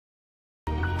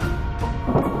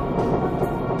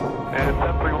And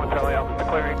 731 Charlie Alpha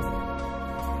clearing.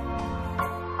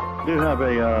 Do have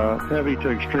a heavy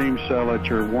to extreme cell at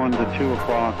your 1 to 2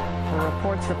 o'clock. The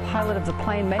reports the pilot of the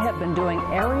plane may have been doing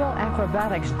aerial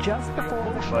acrobatics just before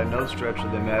the... By no stretch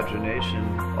of the imagination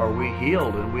are we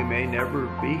healed, and we may never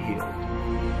be healed.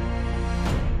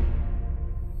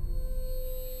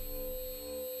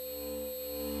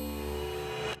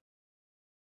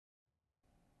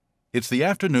 It's the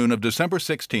afternoon of December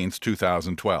 16,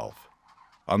 2012.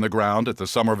 On the ground at the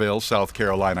Summerville, South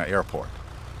Carolina airport,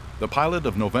 the pilot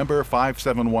of November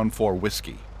 5714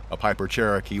 Whiskey, a Piper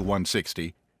Cherokee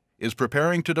 160, is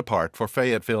preparing to depart for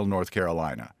Fayetteville, North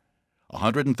Carolina,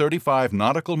 135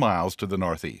 nautical miles to the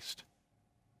northeast.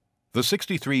 The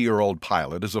 63-year-old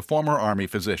pilot is a former Army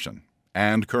physician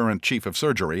and current chief of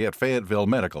surgery at Fayetteville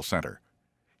Medical Center.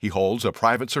 He holds a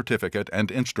private certificate and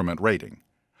instrument rating.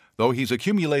 Though he's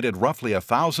accumulated roughly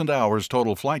 1,000 hours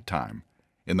total flight time,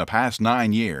 in the past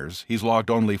 9 years he's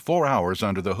logged only 4 hours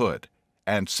under the hood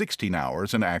and 16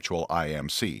 hours in actual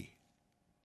IMC.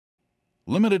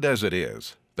 Limited as it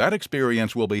is, that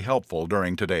experience will be helpful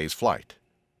during today's flight.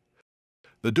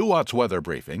 The DUOT's weather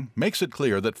briefing makes it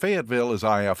clear that Fayetteville is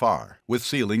IFR, with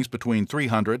ceilings between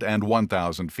 300 and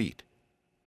 1,000 feet.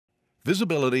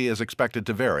 Visibility is expected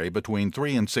to vary between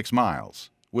 3 and 6 miles,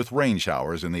 with rain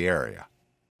showers in the area.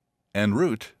 En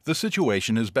route, the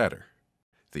situation is better.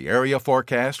 The area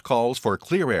forecast calls for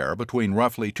clear air between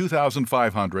roughly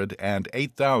 2,500 and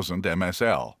 8,000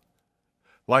 MSL.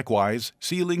 Likewise,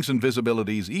 ceilings and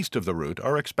visibilities east of the route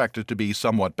are expected to be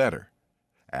somewhat better,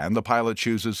 and the pilot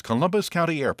chooses Columbus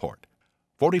County Airport,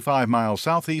 45 miles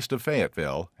southeast of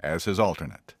Fayetteville, as his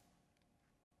alternate.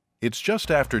 It's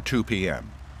just after 2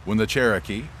 p.m. when the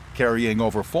Cherokee, carrying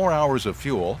over 4 hours of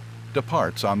fuel,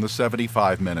 departs on the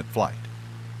 75-minute flight.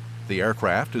 The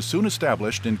aircraft is soon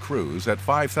established in cruise at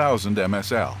 5,000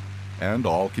 MSL, and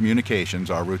all communications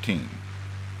are routine.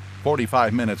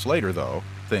 45 minutes later, though,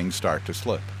 things start to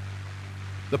slip.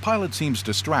 The pilot seems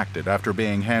distracted after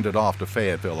being handed off to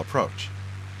Fayetteville approach,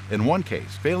 in one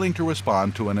case failing to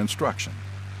respond to an instruction.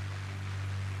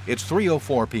 It's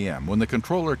 3:04 p.m. when the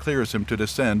controller clears him to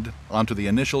descend onto the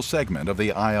initial segment of the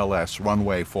ILS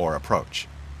runway 4 approach.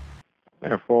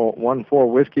 Therefore,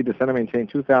 14 Whiskey, descend and maintain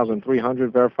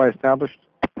 2,300, verify established.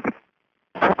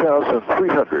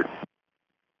 2,300.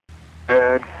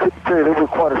 And couldn't say they were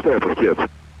quite established yet.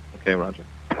 Okay, roger.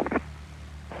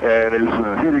 And is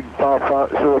heading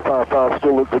 055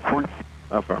 still look good for you?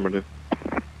 Affirmative.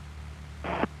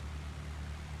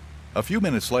 A few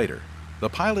minutes later, the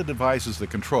pilot advises the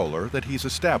controller that he's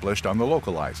established on the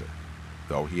localizer,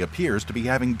 though he appears to be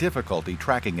having difficulty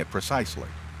tracking it precisely.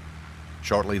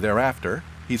 Shortly thereafter,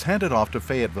 he's handed off to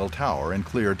Fayetteville Tower and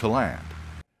cleared to land.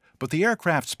 But the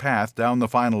aircraft's path down the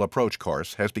final approach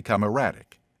course has become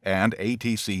erratic, and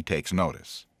ATC takes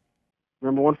notice.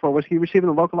 Number 14 Whiskey,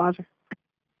 receiving the localizer?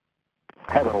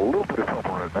 Having a little bit of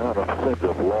trouble right now. I seem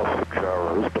to have lost some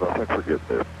gyros, but I think we're getting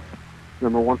there.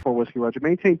 Number 14 Whiskey, roger.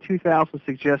 Maintain 2,000,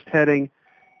 suggest heading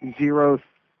 020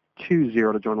 to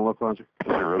join the localizer.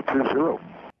 020.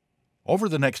 Over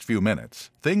the next few minutes,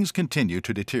 things continue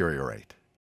to deteriorate.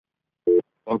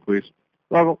 Log, please.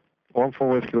 Level. 14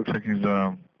 Whiskey looks like he's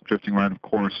drifting right of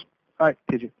course. All right,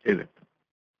 did you? Is it?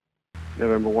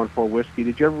 November 14 Whiskey,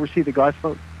 did you ever receive the guide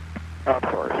phone? I'm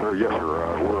sorry, sir. Yes,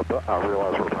 sir. I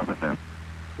realize we're coming now.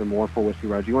 Number 14 Whiskey,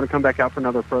 roger. You want to come back out for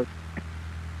another approach?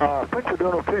 I think we're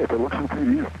doing okay, if it looks okay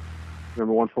to you.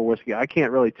 Number 14 Whiskey, I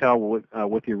can't really tell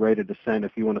with your rate of descent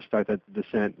if you want to start that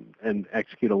descent and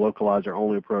execute a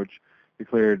localizer-only approach. You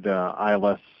cleared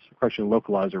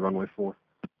localizer runway 4.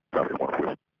 Copy,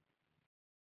 1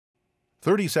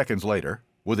 30 seconds later,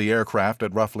 with the aircraft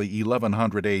at roughly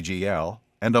 1,100 AGL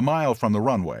and a mile from the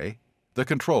runway, the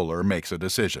controller makes a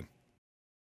decision.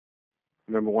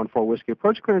 Number 14 Whiskey,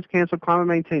 approach clearance canceled, climb and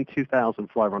maintain 2,000,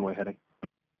 fly runway heading.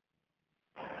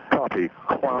 Copy,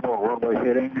 climb on runway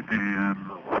heading and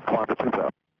climb to 2,000.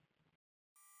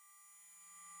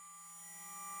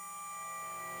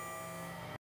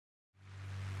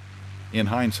 In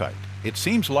hindsight, it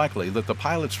seems likely that the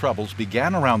pilot's troubles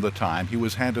began around the time he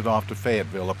was handed off to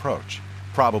Fayetteville approach,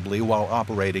 probably while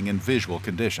operating in visual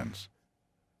conditions.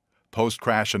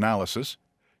 Post-crash analysis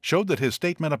showed that his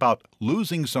statement about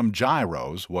losing some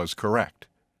gyros was correct.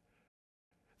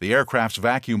 The aircraft's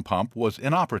vacuum pump was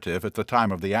inoperative at the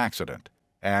time of the accident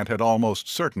and had almost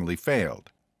certainly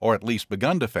failed, or at least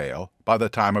begun to fail, by the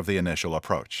time of the initial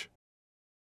approach.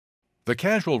 The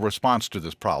casual response to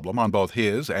this problem on both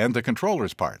his and the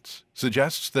controller's parts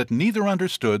suggests that neither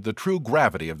understood the true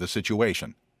gravity of the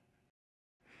situation.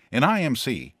 In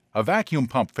IMC, A vacuum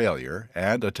pump failure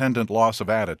and attendant loss of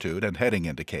attitude and heading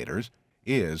indicators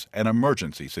is an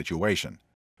emergency situation.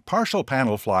 Partial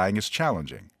panel flying is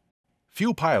challenging.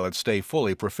 Few pilots stay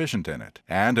fully proficient in it,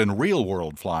 and in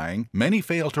real-world flying, many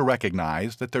fail to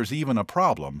recognize that there's even a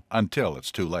problem until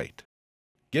it's too late.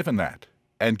 Given that,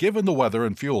 and given the weather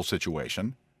and fuel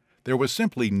situation, there was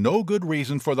simply no good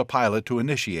reason for the pilot to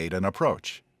initiate an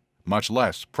approach, much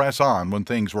less press on when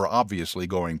things were obviously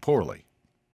going poorly.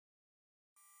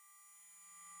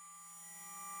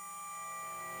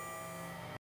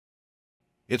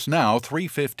 It's now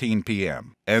 3:15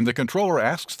 p.m., and the controller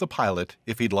asks the pilot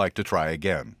if he'd like to try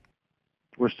again.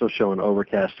 We're still showing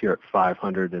overcast here at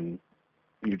 500, and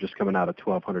you're just coming out of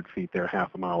 1,200 feet there,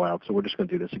 half a mile out. So we're just going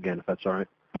to do this again, if that's all right.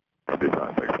 That'd be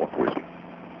fine. Thanks, 1 whiskey.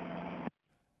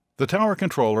 The tower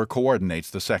controller coordinates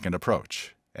the second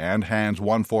approach and hands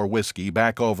 1-4 Whiskey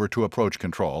back over to approach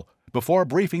control before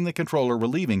briefing the controller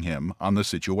relieving him on the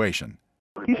situation.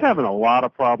 He's having a lot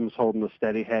of problems holding the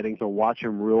steady heading, so watch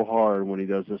him real hard when he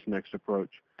does this next approach.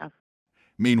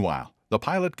 Meanwhile, the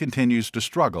pilot continues to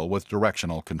struggle with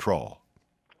directional control.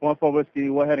 1-4 Whiskey,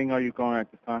 what heading are you going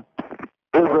at this time?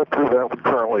 Is up through that one,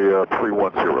 currently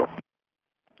 310.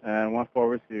 And 1-4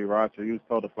 Whiskey, Roger, you was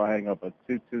told to fly heading up at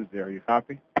 220. Are you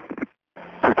copy?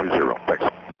 220,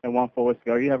 thanks. And 1-4 Whiskey,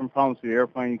 are you having problems with your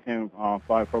airplane? You can't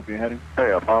fly appropriate heading?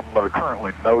 Hey, I'm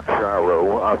currently no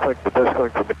gyro. I think the best thing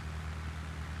for me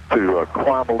to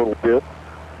climb a little bit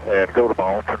and go to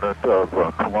my alternate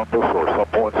of Columbus or some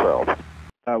point south.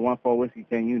 1-4 Whiskey,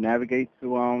 can you navigate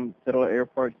to the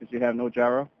airport since you have no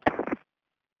gyro?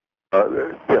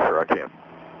 Yes, sir, I can.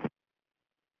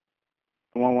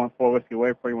 1-4 Whiskey,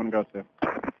 where you want to go to?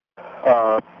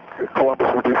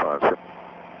 Columbus will be fine, sir.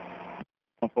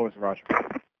 1-4 Whiskey, Roger.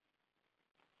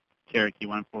 Cherokee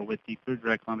 1-4 Whiskey, cruise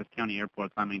direct Columbus County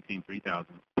Airport, climb maintain 3000.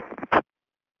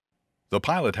 The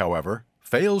pilot, however,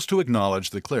 fails to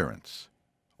acknowledge the clearance.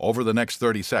 Over the next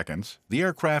 30 seconds, the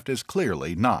aircraft is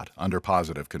clearly not under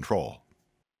positive control.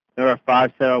 Number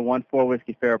 5714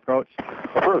 Whiskey, fair approach.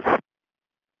 Approach.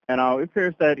 And it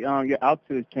appears that your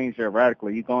altitude has changed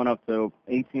erratically. You're going up to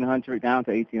 1,800, down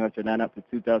to 1,800, then up to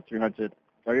 2,300.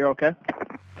 Are you okay?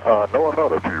 No, I'm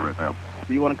not up here right now.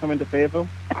 Do you want to come into Fayetteville?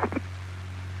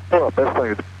 Well, best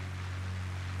thing is...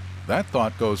 That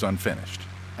thought goes unfinished,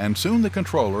 and soon the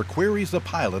controller queries the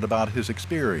pilot about his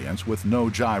experience with no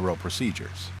gyro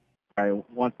procedures. All right,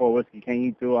 1-4 Whiskey, can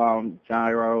you do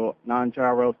gyro,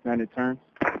 non-gyro standard turns?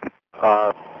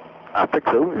 I think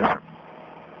so, yes, sir.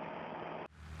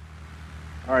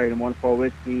 All right, and 1-4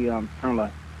 Whiskey, turn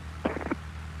left.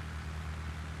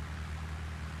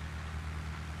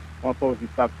 1-4 Whiskey,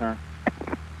 stop turn.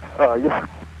 Yes, sir.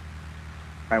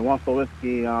 All right, 1-4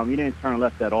 Whiskey, you didn't turn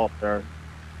left at all, sir.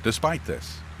 Despite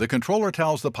this, the controller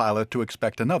tells the pilot to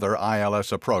expect another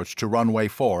ILS approach to runway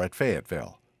 4 at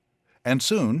Fayetteville. And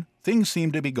soon, things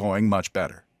seem to be going much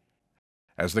better.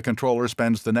 As the controller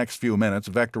spends the next few minutes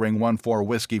vectoring 1-4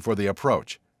 Whiskey for the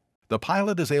approach, the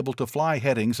pilot is able to fly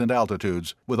headings and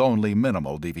altitudes with only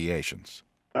minimal deviations.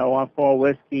 1-4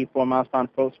 Whiskey, 4 miles on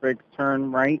approach rig,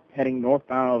 turn right, heading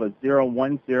northbound over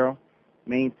 010,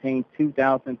 maintain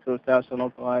 2,000 to establish a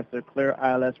localizer, clear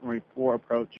ILS runway 4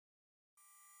 approach.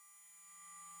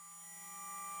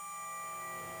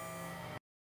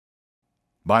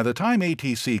 By the time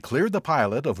ATC cleared the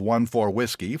pilot of 1-4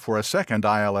 Whiskey for a second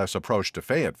ILS approach to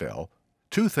Fayetteville,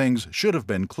 two things should have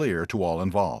been clear to all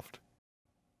involved.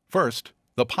 First,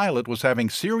 the pilot was having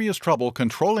serious trouble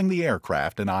controlling the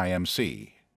aircraft in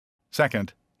IMC.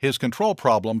 Second, his control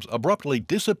problems abruptly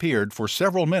disappeared for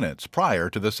several minutes prior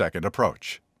to the second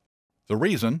approach. The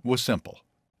reason was simple.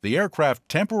 The aircraft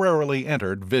temporarily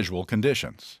entered visual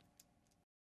conditions.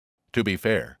 To be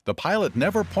fair, the pilot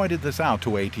never pointed this out to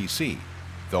ATC,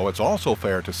 though it's also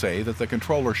fair to say that the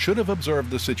controller should have observed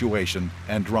the situation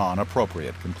and drawn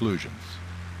appropriate conclusions.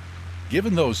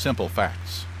 Given those simple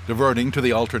facts, diverting to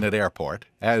the alternate airport,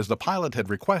 as the pilot had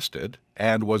requested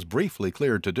and was briefly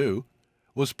cleared to do,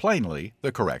 was plainly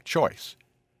the correct choice.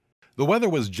 The weather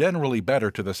was generally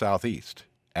better to the southeast,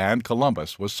 and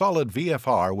Columbus was solid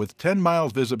VFR with 10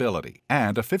 miles visibility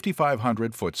and a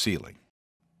 5,500-foot ceiling.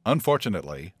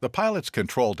 Unfortunately, the pilot's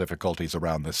control difficulties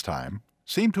around this time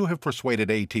seemed to have persuaded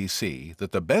ATC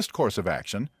that the best course of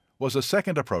action was a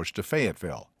second approach to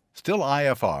Fayetteville, still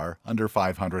IFR under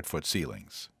 500-foot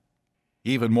ceilings.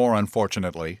 Even more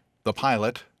unfortunately, the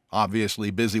pilot,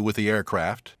 obviously busy with the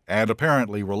aircraft and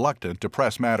apparently reluctant to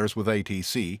press matters with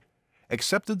ATC,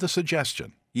 accepted the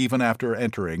suggestion even after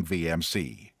entering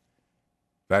VMC.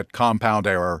 That compound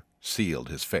error sealed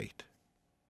his fate.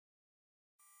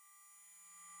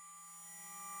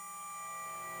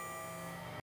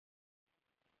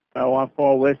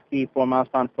 14 Whiskey, 4 miles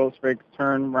on Folksburg,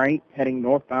 turn right, heading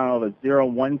northbound over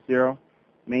 010.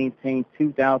 Maintain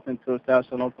 2000 to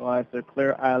establish a localizer.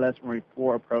 Clear ILS runway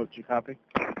 4 approach. You copy?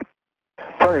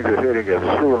 Turning to heading at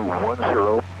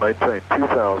 010, maintain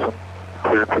 2000,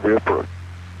 cleared for the approach.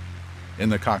 In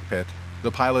the cockpit,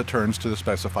 the pilot turns to the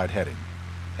specified heading,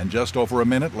 and just over a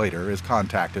minute later is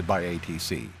contacted by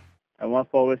ATC. At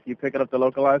 14 Whiskey, you picking up the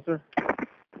localizer?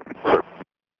 Sir.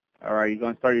 All right, you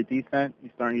going to start your descent?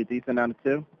 You starting your descent down to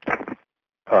 2?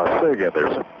 Say again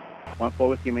there, sir. 14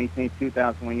 Whiskey, maintain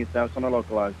 2000 when you establish on the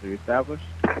localizer. You established?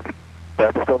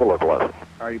 Established on the localizer.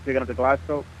 Are you picking up the glide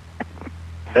scope?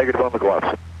 Negative on the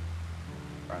glide.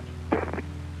 Roger.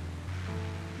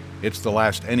 It's the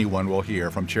last anyone will hear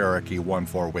from Cherokee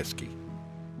 14 Whiskey.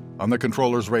 On the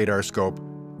controller's radar scope,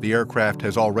 the aircraft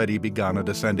has already begun a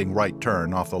descending right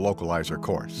turn off the localizer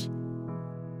course.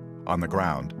 On the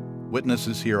ground,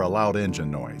 witnesses hear a loud engine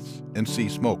noise and see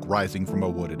smoke rising from a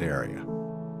wooded area.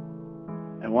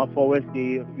 And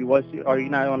 14 Whiskey, are you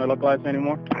not on the localizer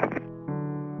anymore?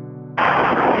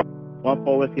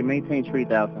 14 Whiskey, maintain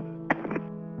 3000.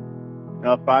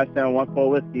 5714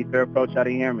 Whiskey, fair approach, how do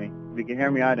you hear me? If you can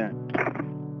hear me, I didn't.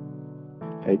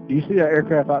 Hey, do you see that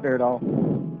aircraft out there at all?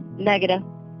 Negative.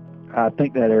 I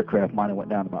think that aircraft might have went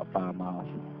down about 5 miles.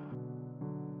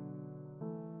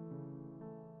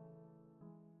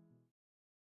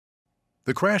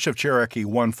 The crash of Cherokee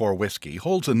 14 Whiskey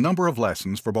holds a number of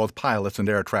lessons for both pilots and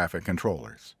air traffic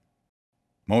controllers.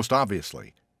 Most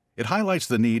obviously, it highlights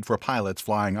the need for pilots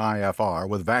flying IFR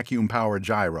with vacuum-powered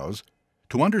gyros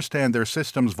to understand their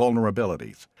system's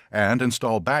vulnerabilities and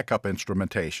install backup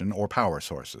instrumentation or power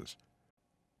sources.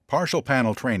 Partial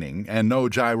panel training and no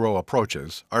gyro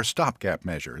approaches are stopgap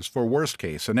measures for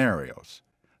worst-case scenarios,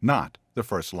 not the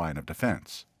first line of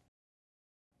defense.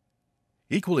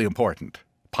 Equally important,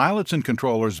 pilots and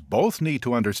controllers both need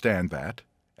to understand that,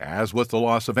 as with the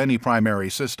loss of any primary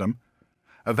system,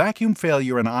 a vacuum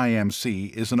failure in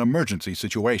IMC is an emergency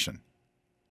situation.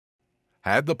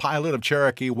 Had the pilot of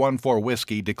Cherokee 14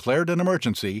 Whiskey declared an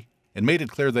emergency and made it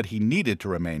clear that he needed to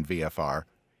remain VFR,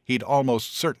 he'd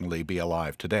almost certainly be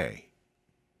alive today.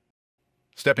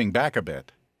 Stepping back a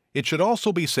bit, it should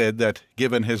also be said that,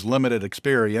 given his limited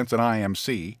experience in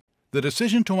IMC, the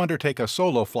decision to undertake a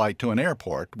solo flight to an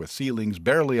airport with ceilings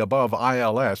barely above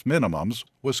ILS minimums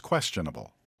was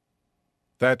questionable.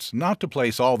 That's not to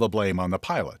place all the blame on the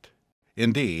pilot.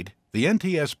 Indeed, the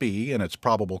NTSB, in its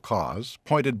probable cause,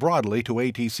 pointed broadly to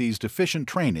ATC's deficient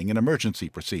training in emergency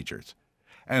procedures,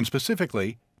 and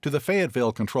specifically to the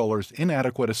Fayetteville controller's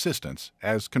inadequate assistance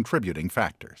as contributing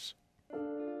factors.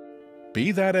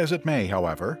 Be that as it may,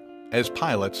 however, as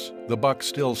pilots, the buck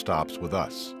still stops with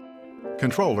us.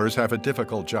 Controllers have a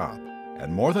difficult job,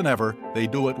 and more than ever, they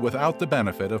do it without the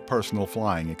benefit of personal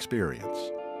flying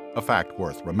experience, a fact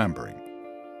worth remembering.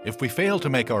 If we fail to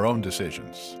make our own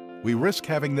decisions, we risk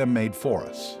having them made for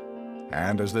us.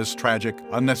 And as this tragic,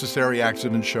 unnecessary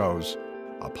accident shows,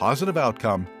 a positive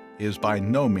outcome is by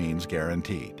no means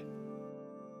guaranteed.